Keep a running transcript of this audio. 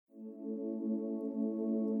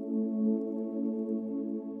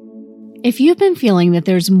If you've been feeling that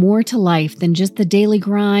there's more to life than just the daily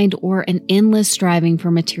grind or an endless striving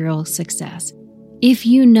for material success, if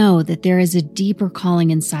you know that there is a deeper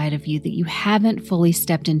calling inside of you that you haven't fully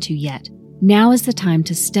stepped into yet, now is the time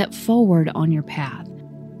to step forward on your path.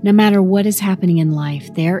 No matter what is happening in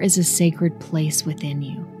life, there is a sacred place within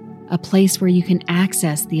you, a place where you can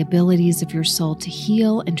access the abilities of your soul to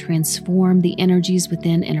heal and transform the energies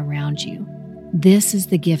within and around you. This is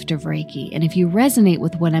the gift of Reiki, and if you resonate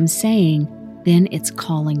with what I'm saying, then it's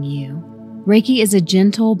calling you. Reiki is a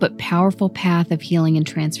gentle but powerful path of healing and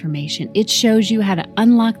transformation. It shows you how to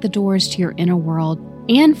unlock the doors to your inner world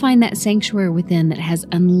and find that sanctuary within that has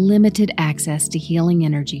unlimited access to healing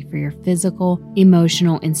energy for your physical,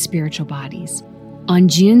 emotional, and spiritual bodies. On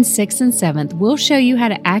June 6th and 7th, we'll show you how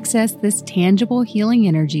to access this tangible healing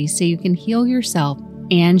energy so you can heal yourself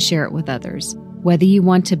and share it with others. Whether you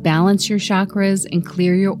want to balance your chakras and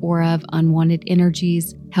clear your aura of unwanted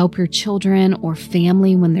energies, help your children or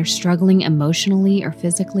family when they're struggling emotionally or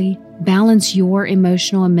physically, balance your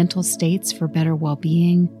emotional and mental states for better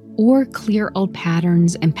well-being, or clear old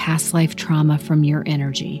patterns and past life trauma from your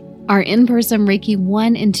energy. Our in-person Reiki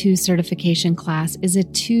 1 and 2 certification class is a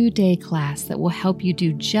 2-day class that will help you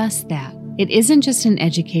do just that. It isn't just an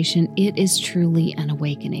education, it is truly an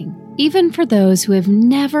awakening. Even for those who have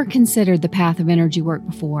never considered the path of energy work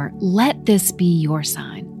before, let this be your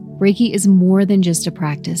sign. Reiki is more than just a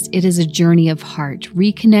practice. It is a journey of heart,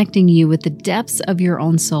 reconnecting you with the depths of your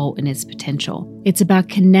own soul and its potential. It's about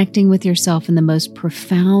connecting with yourself in the most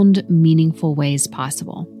profound, meaningful ways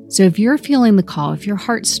possible. So if you're feeling the call, if your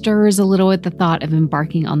heart stirs a little at the thought of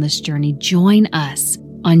embarking on this journey, join us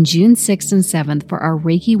on June 6th and 7th for our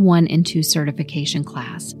Reiki 1 and 2 certification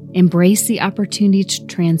class. Embrace the opportunity to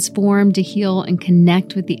transform, to heal, and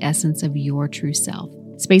connect with the essence of your true self.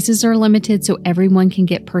 Spaces are limited so everyone can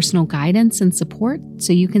get personal guidance and support,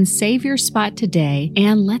 so you can save your spot today,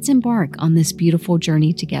 and let's embark on this beautiful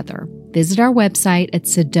journey together. Visit our website at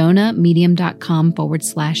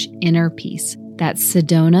sedonamedium.com/inner peace. That's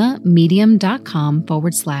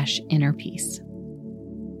sedonamedium.com/inner peace.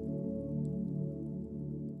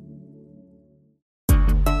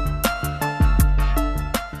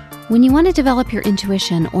 When you want to develop your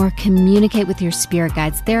intuition or communicate with your spirit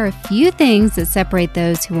guides, there are a few things that separate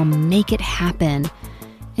those who will make it happen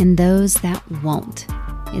and those that won't.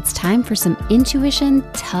 It's time for some intuition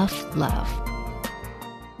tough love.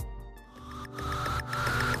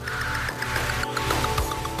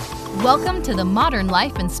 Welcome to the Modern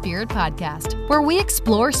Life and Spirit Podcast, where we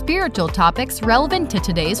explore spiritual topics relevant to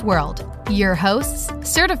today's world. Your hosts,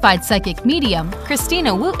 certified psychic medium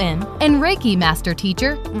Christina Wooten and Reiki master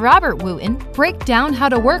teacher Robert Wooten, break down how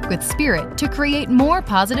to work with spirit to create more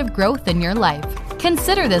positive growth in your life.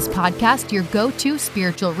 Consider this podcast your go-to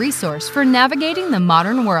spiritual resource for navigating the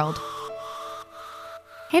modern world.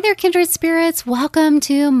 Hey there, kindred spirits. Welcome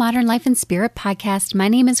to Modern Life and Spirit Podcast. My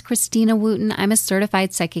name is Christina Wooten. I'm a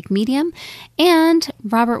certified psychic medium, and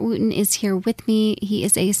Robert Wooten is here with me. He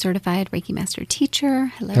is a certified Reiki master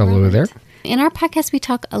teacher. Hello Robert. there. In our podcast, we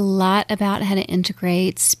talk a lot about how to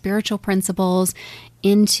integrate spiritual principles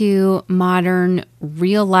into modern,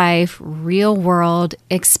 real life, real world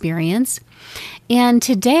experience. And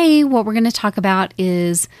today, what we're going to talk about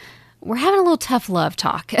is we're having a little tough love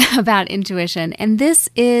talk about intuition. And this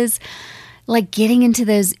is like getting into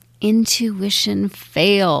those intuition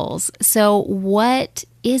fails. So what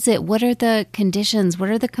is it? What are the conditions? What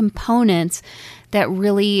are the components that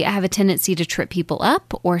really have a tendency to trip people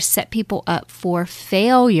up or set people up for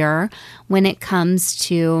failure when it comes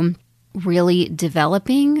to really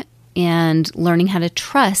developing and learning how to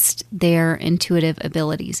trust their intuitive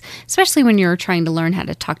abilities, especially when you're trying to learn how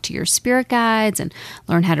to talk to your spirit guides and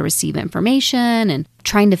learn how to receive information and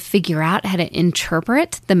trying to figure out how to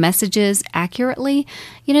interpret the messages accurately.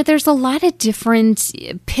 You know, there's a lot of different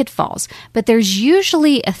pitfalls, but there's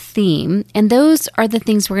usually a theme, and those are the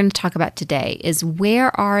things we're going to talk about today, is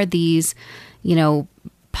where are these,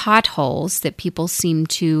 potholes that people seem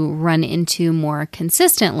to run into more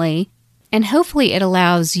consistently. And hopefully it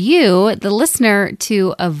allows you, the listener,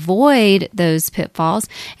 to avoid those pitfalls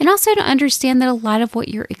and also to understand that a lot of what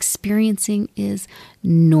you're experiencing is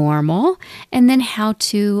normal, and then how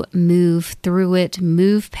to move through it,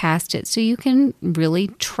 move past it, so you can really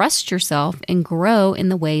trust yourself and grow in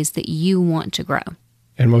the ways that you want to grow.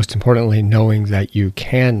 And most importantly, knowing that you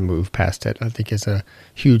can move past it, I think is a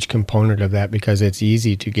huge component of that, because it's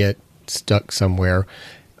easy to get stuck somewhere,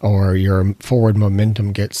 or your forward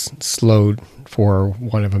momentum gets slowed for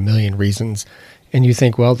one of a million reasons. And you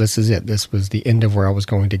think, well, this is it. This was the end of where I was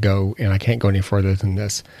going to go, and I can't go any further than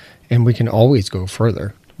this. And we can always go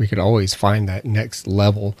further. we could always find that next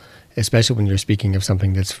level, especially when you're speaking of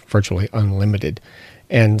something that's virtually unlimited.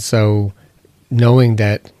 And so knowing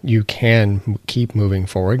that you can keep moving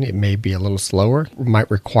forward, it may be a little slower, might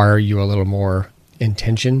require you a little more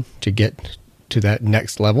intention to get to that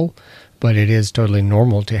next level, but it is totally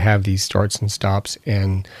normal to have these starts and stops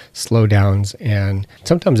and slowdowns. And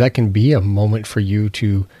sometimes that can be a moment for you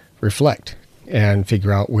to reflect and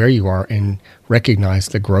figure out where you are and recognize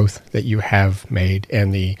the growth that you have made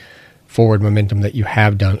and the forward momentum that you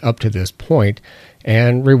have done up to this point,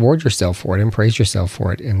 and reward yourself for it and praise yourself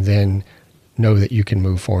for it, and then know that you can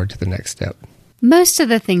move forward to the next step. Most of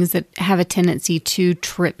the things that have a tendency to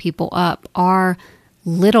trip people up are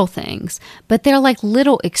little things, but they're like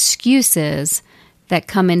little excuses that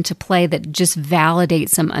come into play that just validate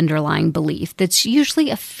some underlying belief. That's usually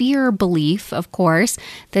a fear belief, of course,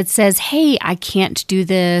 that says, hey, I can't do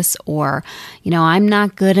this, or, I'm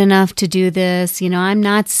not good enough to do this, I'm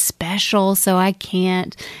not special, so I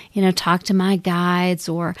can't, talk to my guides,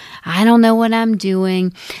 or I don't know what I'm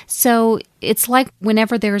doing. So it's like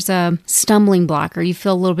whenever there's a stumbling block, or you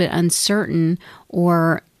feel a little bit uncertain,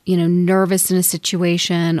 or nervous in a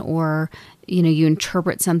situation, or, you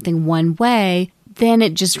interpret something one way, then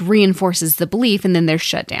it just reinforces the belief, and then they're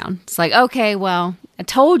shut down. It's like, okay, well, I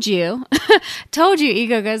told you. Told you.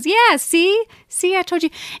 Ego goes, yeah, see, I told you.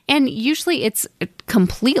 And usually it's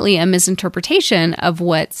completely a misinterpretation of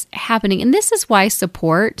what's happening. And this is why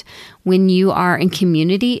support when you are in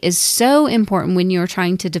community is so important when you're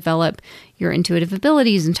trying to develop your intuitive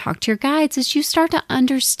abilities and talk to your guides, as you start to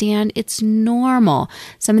understand it's normal.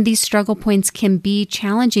 Some of these struggle points can be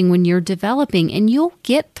challenging when you're developing, and you'll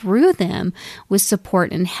get through them with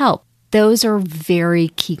support and help. Those are very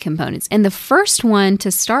key components. And the first one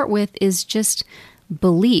to start with is just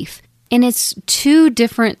belief. And it's two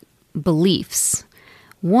different beliefs.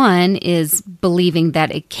 One is believing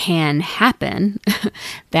that it can happen,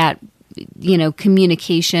 that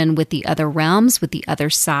communication with the other realms, with the other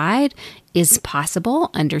side is possible,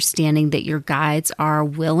 understanding that your guides are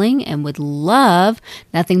willing and would love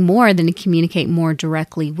nothing more than to communicate more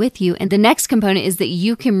directly with you. And the next component is that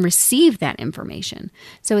you can receive that information.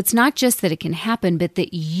 So it's not just that it can happen, but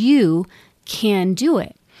that you can do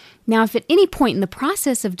it. Now, if at any point in the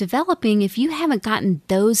process of developing, if you haven't gotten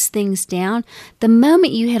those things down, the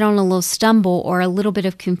moment you hit on a little stumble or a little bit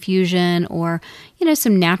of confusion or,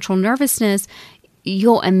 some natural nervousness,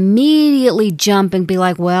 you'll immediately jump and be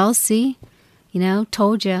like, well, see,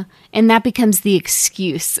 told you. And that becomes the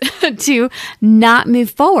excuse to not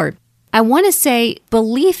move forward. I want to say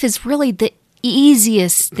belief is really the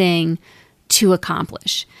easiest thing to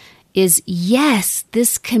accomplish. Is yes,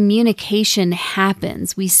 this communication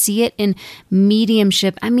happens. We see it in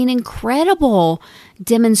mediumship. Incredible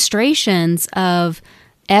demonstrations of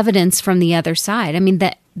evidence from the other side.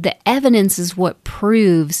 The evidence is what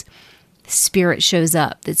proves spirit shows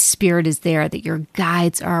up, that spirit is there, that your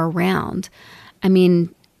guides are around.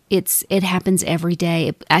 It happens every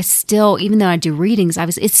day. I still, even though I do readings,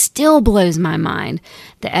 it still blows my mind,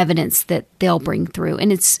 the evidence that they'll bring through.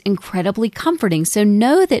 And it's incredibly comforting. So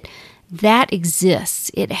know that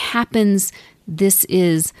exists. It happens. This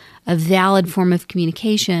is a valid form of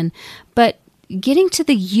communication. But getting to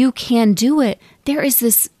the you can do it, there is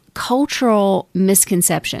this cultural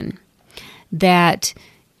misconception that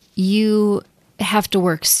you have to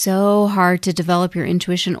work so hard to develop your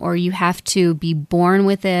intuition, or you have to be born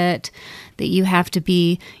with it, that you have to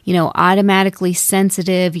be, automatically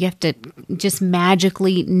sensitive. You have to just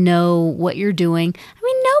magically know what you're doing.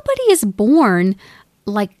 Nobody is born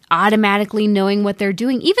like automatically knowing what they're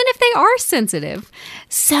doing, even if they are sensitive.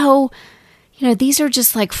 So, these are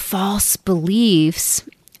just like false beliefs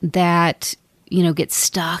that, get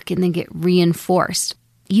stuck and then get reinforced.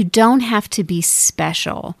 You don't have to be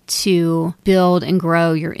special to build and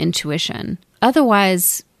grow your intuition.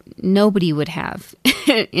 Otherwise, nobody would have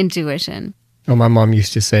intuition. Oh, my mom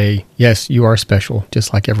used to say, yes, you are special,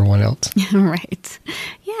 just like everyone else. Right.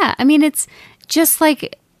 Yeah. It's just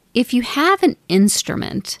like if you have an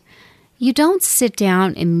instrument, you don't sit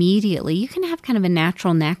down immediately. You can have kind of a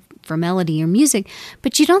natural knack for melody or music,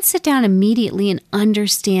 but you don't sit down immediately and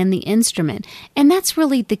understand the instrument. And that's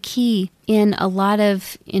really the key in a lot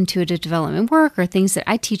of intuitive development work or things that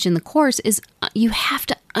I teach in the course is you have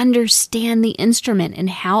to understand the instrument and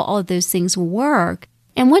how all of those things work.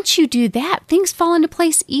 And once you do that, things fall into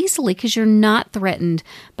place easily because you're not threatened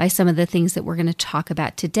by some of the things that we're going to talk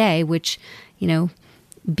about today, which,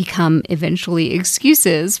 become eventually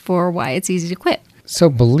excuses for why it's easy to quit. So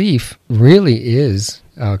belief really is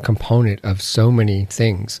a component of so many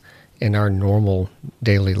things in our normal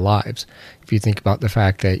daily lives. If you think about the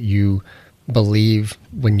fact that you believe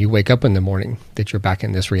when you wake up in the morning that you're back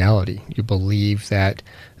in this reality. You believe that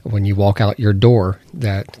when you walk out your door,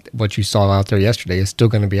 that what you saw out there yesterday is still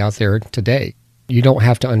going to be out there today. You don't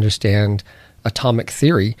have to understand atomic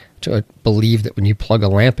theory to believe that when you plug a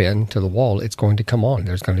lamp in to the wall, it's going to come on.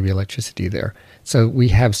 There's going to be electricity there. So we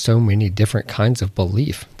have so many different kinds of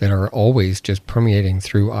belief that are always just permeating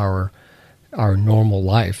through our normal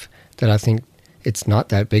life that I think it's not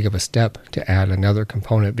that big of a step to add another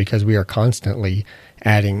component, because we are constantly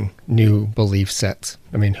adding new belief sets.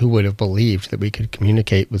 I mean, who would have believed that we could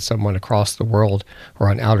communicate with someone across the world or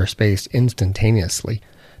on outer space instantaneously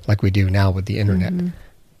like we do now with the internet? Mm-hmm.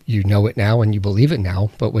 You know it now and you believe it now,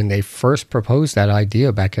 but when they first proposed that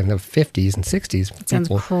idea back in the 50s and 60s,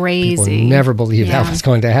 people never believed that was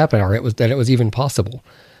going to happen, or that it was even possible.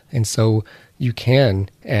 And so you can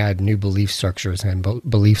add new belief structures and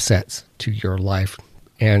belief sets to your life.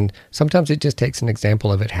 And sometimes it just takes an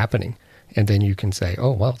example of it happening. And then you can say,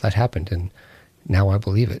 oh, well, that happened, and now I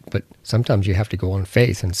believe it. But sometimes you have to go on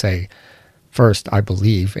faith and say, first, I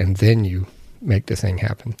believe, and then you make the thing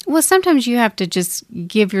happen. Well, sometimes you have to just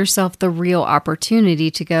give yourself the real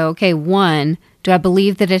opportunity to go, okay, one, do I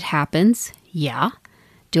believe that it happens? Yeah.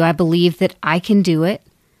 Do I believe that I can do it?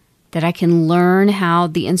 That I can learn how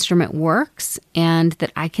the instrument works and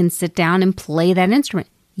that I can sit down and play that instrument?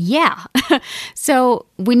 Yeah. So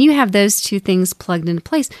when you have those two things plugged into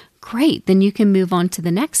place, great. Then you can move on to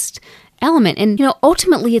the next element. And,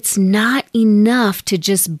 ultimately it's not enough to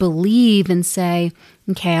just believe and say,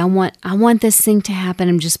 okay, I want this thing to happen.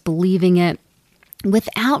 I'm just believing it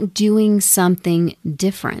without doing something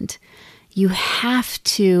different. You have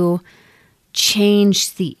to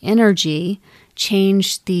change the energy,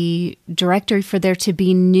 change the directory for there to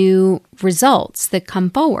be new results that come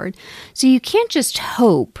forward. So you can't just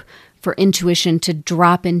hope for intuition to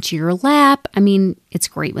drop into your lap. I mean, it's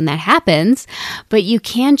great when that happens, but you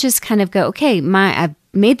can just kind of go, okay, I've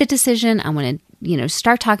made the decision. I want to,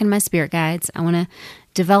 start talking to my spirit guides. I want to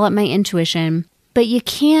develop my intuition, but you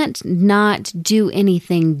can't not do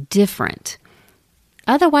anything different.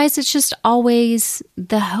 Otherwise, it's just always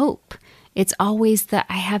the hope. It's always that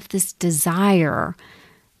I have this desire,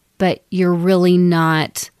 but you're really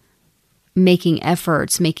not making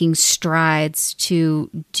efforts, making strides to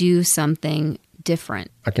do something different.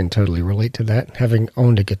 I can totally relate to that. Having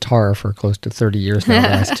owned a guitar for close to 30 years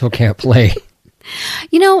now, I still can't play.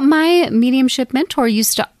 My mediumship mentor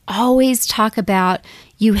used to always talk about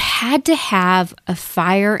you had to have a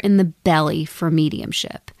fire in the belly for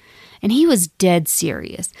mediumship. And he was dead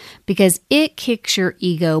serious because it kicks your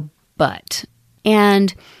ego butt.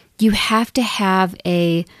 And you have to have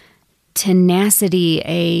a tenacity,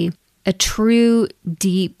 a true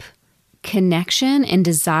deep connection and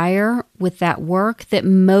desire with that work that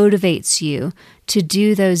motivates you to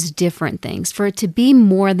do those different things, for it to be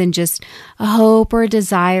more than just a hope or a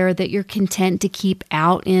desire that you're content to keep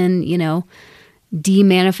out in,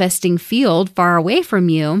 demanifesting field far away from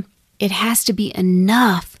you. It has to be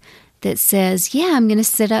enough that says, yeah, I'm going to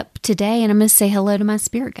sit up today and I'm going to say hello to my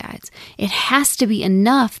spirit guides. It has to be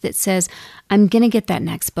enough that says, I'm going to get that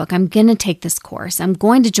next book. I'm going to take this course. I'm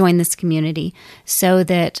going to join this community so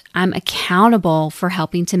that I'm accountable for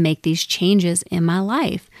helping to make these changes in my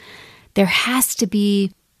life. There has to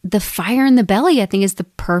be the fire in the belly, I think, is the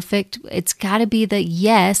perfect, it's got to be the,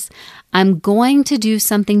 yes, I'm going to do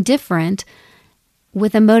something different,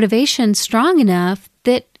 with a motivation strong enough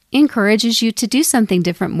that encourages you to do something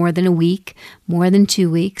different more than a week, more than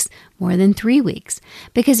 2 weeks, more than 3 weeks.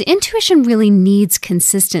 Because intuition really needs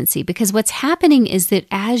consistency, because what's happening is that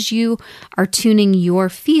as you are tuning your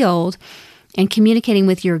field and communicating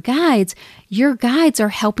with your guides are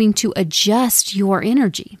helping to adjust your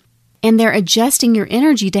energy. And they're adjusting your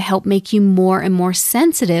energy to help make you more and more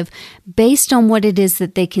sensitive based on what it is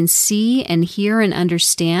that they can see and hear and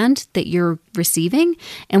understand that you're receiving,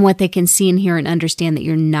 and what they can see and hear and understand that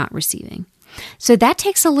you're not receiving. So that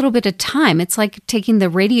takes a little bit of time. It's like taking the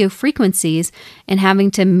radio frequencies and having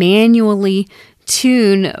to manually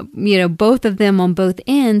tune, both of them on both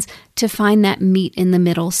ends to find that meet in the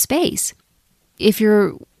middle space. If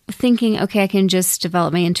you're thinking, okay, I can just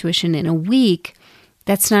develop my intuition in a week,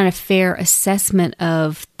 that's not a fair assessment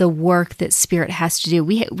of the work that spirit has to do.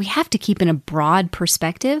 We have to keep in a broad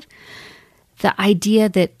perspective the idea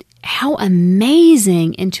that how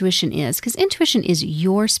amazing intuition is, because intuition is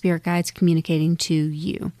your spirit guides communicating to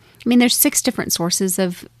you. I mean, there's 6 different sources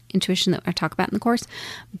of intuition that I talk about in the course,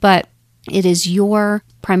 but it is your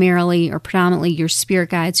primarily or predominantly your spirit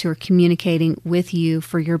guides who are communicating with you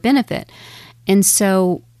for your benefit. And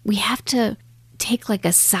so we have to take like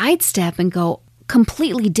a sidestep and go,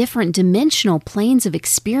 completely different dimensional planes of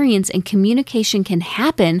experience, and communication can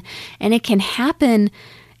happen, and it can happen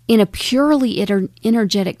in a purely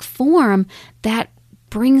energetic form that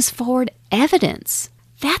brings forward evidence.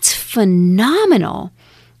 That's phenomenal.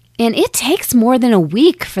 And it takes more than a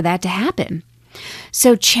week for that to happen.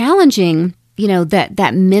 So challenging,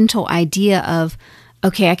 that mental idea of,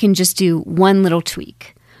 okay, I can just do one little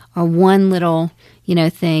tweak or one little,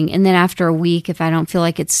 thing. And then after a week, if I don't feel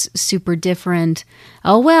like it's super different,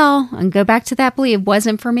 oh, well, and go back to that belief. It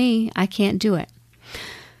wasn't for me. I can't do it.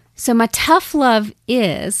 So my tough love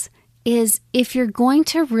is if you're going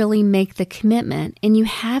to really make the commitment and you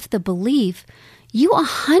have the belief, you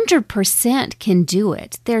 100% can do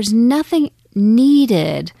it. There's nothing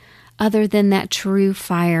needed other than that true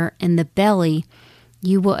fire in the belly.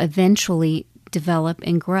 You will eventually develop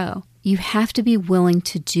and grow. You have to be willing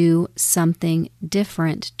to do something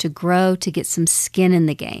different, to grow, to get some skin in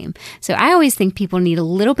the game. So I always think people need a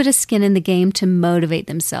little bit of skin in the game to motivate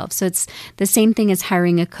themselves. So it's the same thing as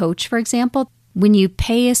hiring a coach, for example. When you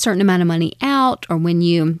pay a certain amount of money out, or when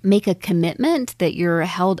you make a commitment that you're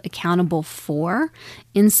held accountable for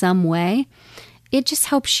in some way, it just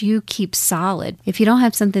helps you keep solid. If you don't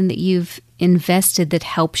have something that you've invested that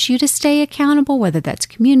helps you to stay accountable, whether that's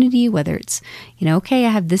community, whether it's, okay, I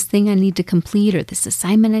have this thing I need to complete or this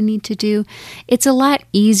assignment I need to do, it's a lot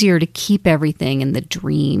easier to keep everything in the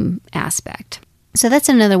dream aspect. So that's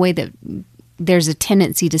another way that there's a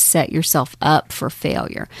tendency to set yourself up for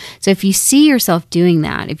failure. So if you see yourself doing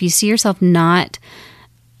that, if you see yourself not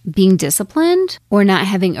being disciplined or not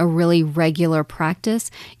having a really regular practice,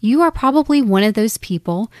 you are probably one of those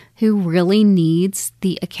people who really needs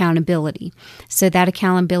the accountability. So that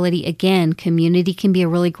accountability, again, community can be a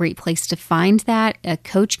really great place to find that. A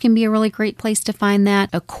coach can be a really great place to find that.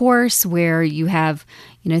 A course where you have,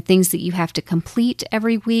 things that you have to complete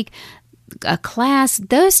every week, a class,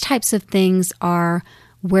 those types of things are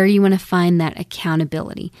where you want to find that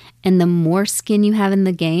accountability. And the more skin you have in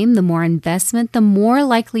the game, the more investment, the more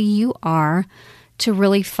likely you are to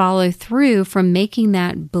really follow through from making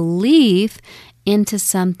that belief into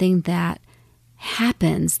something that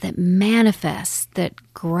happens, that manifests, that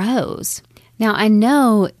grows. Now, I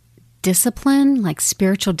know discipline, like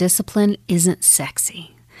spiritual discipline, isn't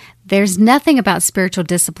sexy. There's nothing about spiritual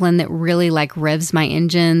discipline that really revs my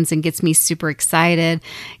engines and gets me super excited.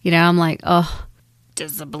 I'm like, oh,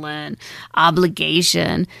 discipline,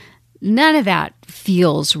 obligation. None of that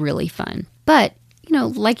feels really fun. But,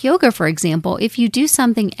 like yoga, for example, if you do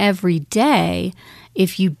something every day,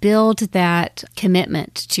 if you build that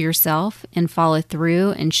commitment to yourself and follow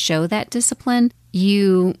through and show that discipline,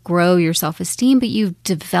 you grow your self-esteem, but you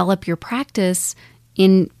develop your practice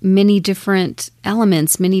in many different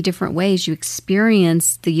elements, many different ways. You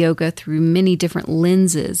experience the yoga through many different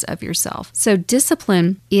lenses of yourself. So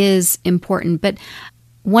discipline is important, but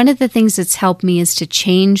one of the things that's helped me is to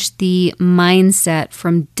change the mindset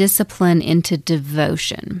from discipline into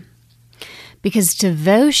devotion. Because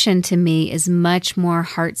devotion to me is much more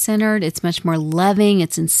heart-centered, it's much more loving,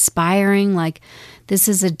 it's inspiring. This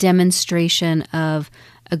is a demonstration of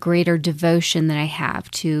a greater devotion that I have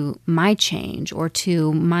to my change or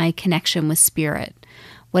to my connection with spirit,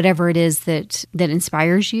 whatever it is that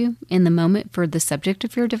inspires you in the moment for the subject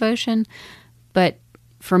of your devotion. But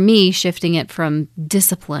for me, shifting it from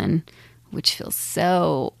discipline, which feels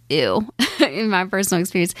so ew in my personal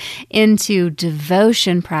experience, into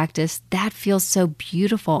devotion practice, that feels so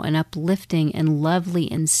beautiful and uplifting and lovely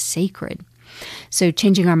and sacred. So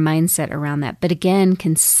changing our mindset around that. But again,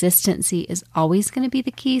 consistency is always going to be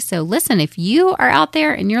the key. So listen, if you are out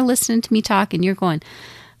there and you're listening to me talk and you're going,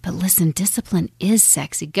 but listen, discipline is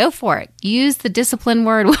sexy, go for it. Use the discipline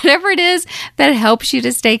word, whatever it is that helps you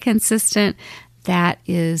to stay consistent. That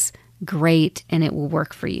is great and it will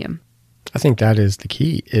work for you. I think that is the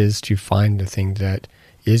key, is to find the thing that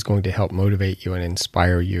is going to help motivate you and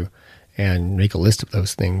inspire you, and make a list of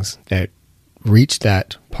those things that reach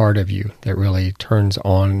that part of you that really turns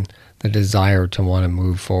on the desire to want to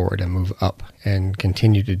move forward and move up and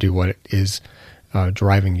continue to do what it is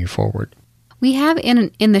driving you forward. We have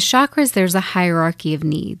in the chakras, there's a hierarchy of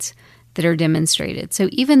needs that are demonstrated. So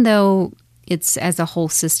even though it's as a whole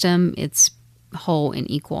system, it's whole and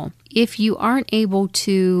equal. If you aren't able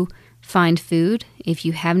to find food, if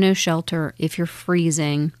you have no shelter, if you're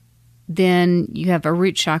freezing, then you have a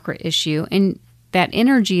root chakra issue. And that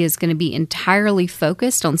energy is going to be entirely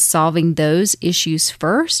focused on solving those issues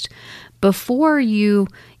first before you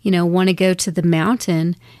want to go to the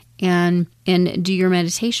mountain and do your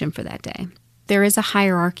meditation for that day. There is a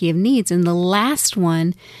hierarchy of needs, and the last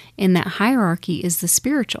one in that hierarchy is the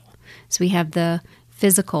spiritual. So we have the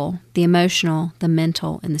physical, the emotional, the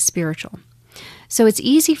mental, and the spiritual. So it's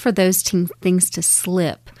easy for those things to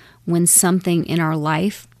slip when something in our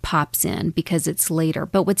life pops in because it's later.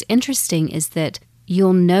 But what's interesting is that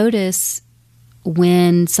you'll notice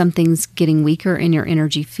when something's getting weaker in your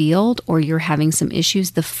energy field or you're having some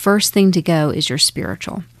issues, the first thing to go is your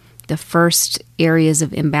spiritual. The first areas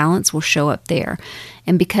of imbalance will show up there.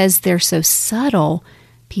 And because they're so subtle,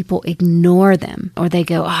 people ignore them, or they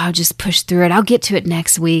go, I'll just push through it. I'll get to it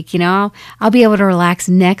next week. I'll be able to relax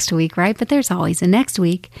next week, right? But there's always a next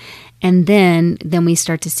week. And then we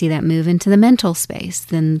start to see that move into the mental space,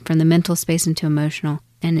 then from the mental space into emotional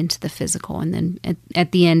and into the physical. And then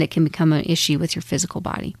at the end, it can become an issue with your physical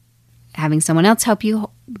body. Having someone else help you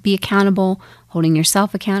be accountable, holding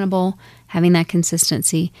yourself accountable, having that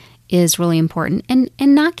consistency is really important. And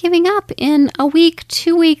not giving up in a week,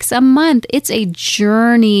 2 weeks, a month. It's a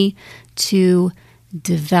journey to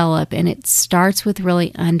develop. And it starts with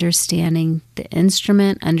really understanding the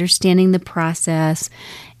instrument, understanding the process,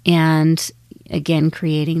 and again,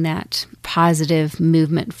 creating that positive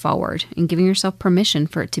movement forward and giving yourself permission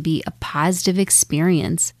for it to be a positive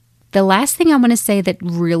experience. The last thing I want to say that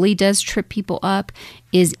really does trip people up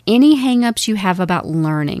is any hangups you have about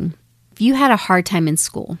learning. If you had a hard time in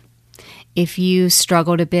school, if you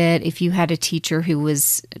struggled a bit, if you had a teacher who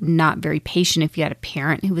was not very patient, if you had a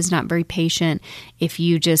parent who was not very patient, if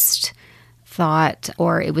you just thought,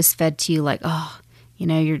 or it was fed to you like,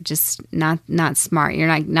 you're just not smart,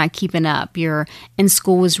 you're not keeping up, and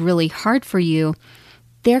school was really hard for you,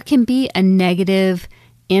 there can be a negative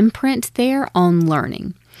imprint there on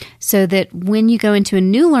learning. So that when you go into a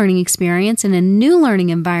new learning experience in a new learning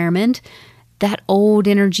environment, that old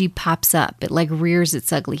energy pops up. It like rears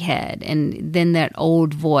its ugly head. And then that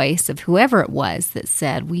old voice of whoever it was that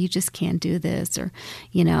said, well, you just can't do this, or,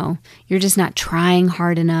 you're just not trying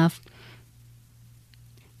hard enough.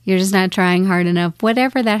 You're just not trying hard enough.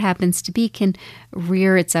 Whatever that happens to be can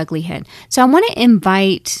rear its ugly head. So I want to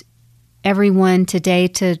invite everyone today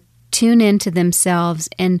to tune into themselves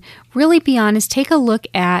and really be honest. Take a look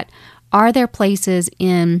at, are there places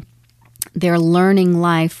in their learning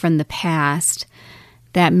life from the past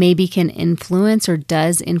that maybe can influence or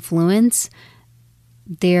does influence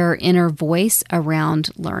their inner voice around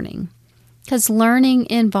learning? Because learning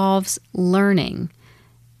involves learning.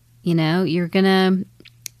 You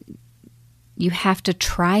have to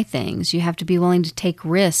try things. You have to be willing to take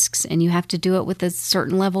risks, and you have to do it with a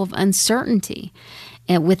certain level of uncertainty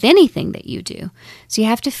and with anything that you do. So you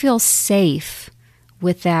have to feel safe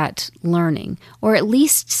with that learning, or at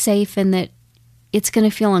least safe in that it's going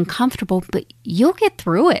to feel uncomfortable, but you'll get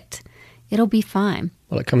through it. It'll be fine.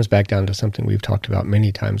 Well, it comes back down to something we've talked about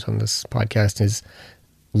many times on this podcast, is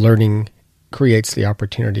learning creates the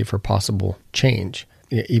opportunity for possible change.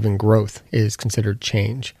 Even growth is considered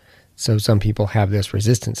change. So some people have this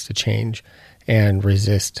resistance to change and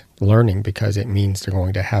resist learning because it means they're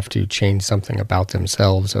going to have to change something about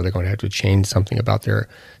themselves, or they're going to have to change something about their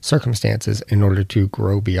circumstances in order to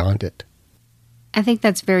grow beyond it. I think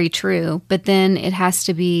that's very true. But then there has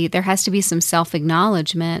to be some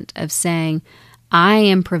self-acknowledgement of saying, I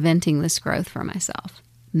am preventing this growth for myself.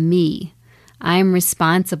 Me. I am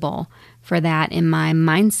responsible for that in my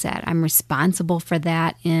mindset. I'm responsible for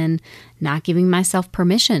that in not giving myself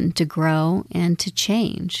permission to grow and to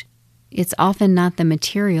change. It's often not the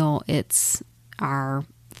material, it's our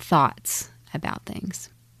thoughts about things.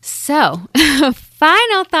 So,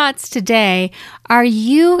 final thoughts today are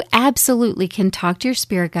you absolutely can talk to your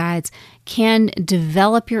spirit guides, can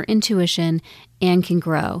develop your intuition, and can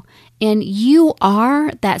grow. And you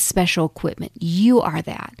are that special equipment. You are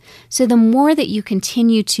that. So the more that you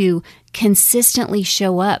continue to consistently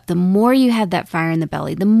show up, the more you have that fire in the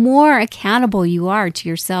belly, the more accountable you are to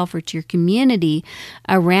yourself or to your community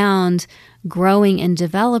around growing and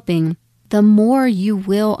developing, the more you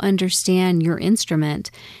will understand your instrument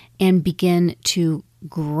and begin to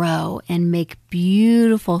grow and make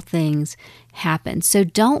beautiful things happen. So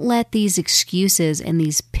don't let these excuses and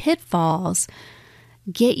these pitfalls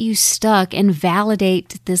get you stuck and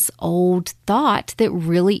validate this old thought that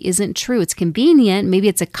really isn't true. It's convenient. Maybe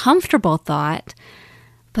it's a comfortable thought,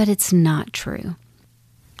 but it's not true.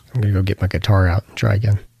 I'm going to go get my guitar out and try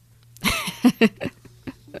again.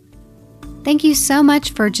 Thank you so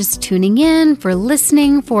much for just tuning in, for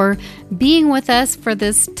listening, for being with us for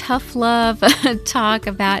this tough love talk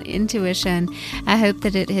about intuition. I hope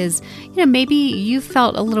that it has, maybe you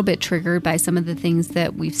felt a little bit triggered by some of the things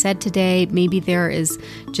that we've said today. Maybe there is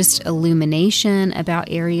just illumination about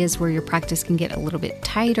areas where your practice can get a little bit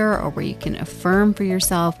tighter, or where you can affirm for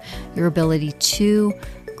yourself your ability to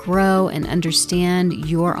grow and understand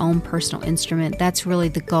your own personal instrument. That's really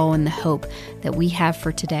the goal and the hope that we have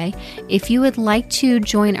for today. If you would like to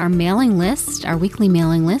join our mailing list, our weekly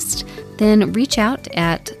mailing list, then reach out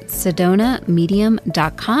at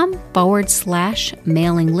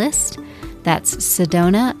sedonamedium.com/mailing list. That's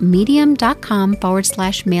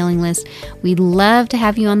sedonamedium.com/mailing list. We'd love to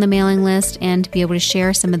have you on the mailing list and to be able to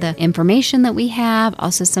share some of the information that we have,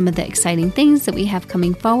 also some of the exciting things that we have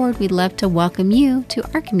coming forward. We'd love to welcome you to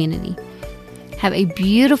our community. Have a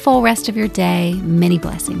beautiful rest of your day. Many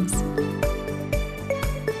blessings.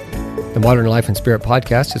 The Modern Life and Spirit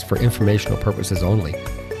podcast is for informational purposes only.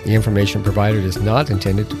 The information provided is not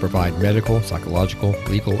intended to provide medical, psychological,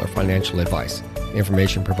 legal, or financial advice. The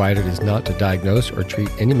information provided is not to diagnose or treat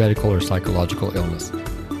any medical or psychological illness.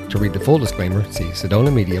 To read the full disclaimer, see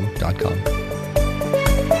sedonamedium.com.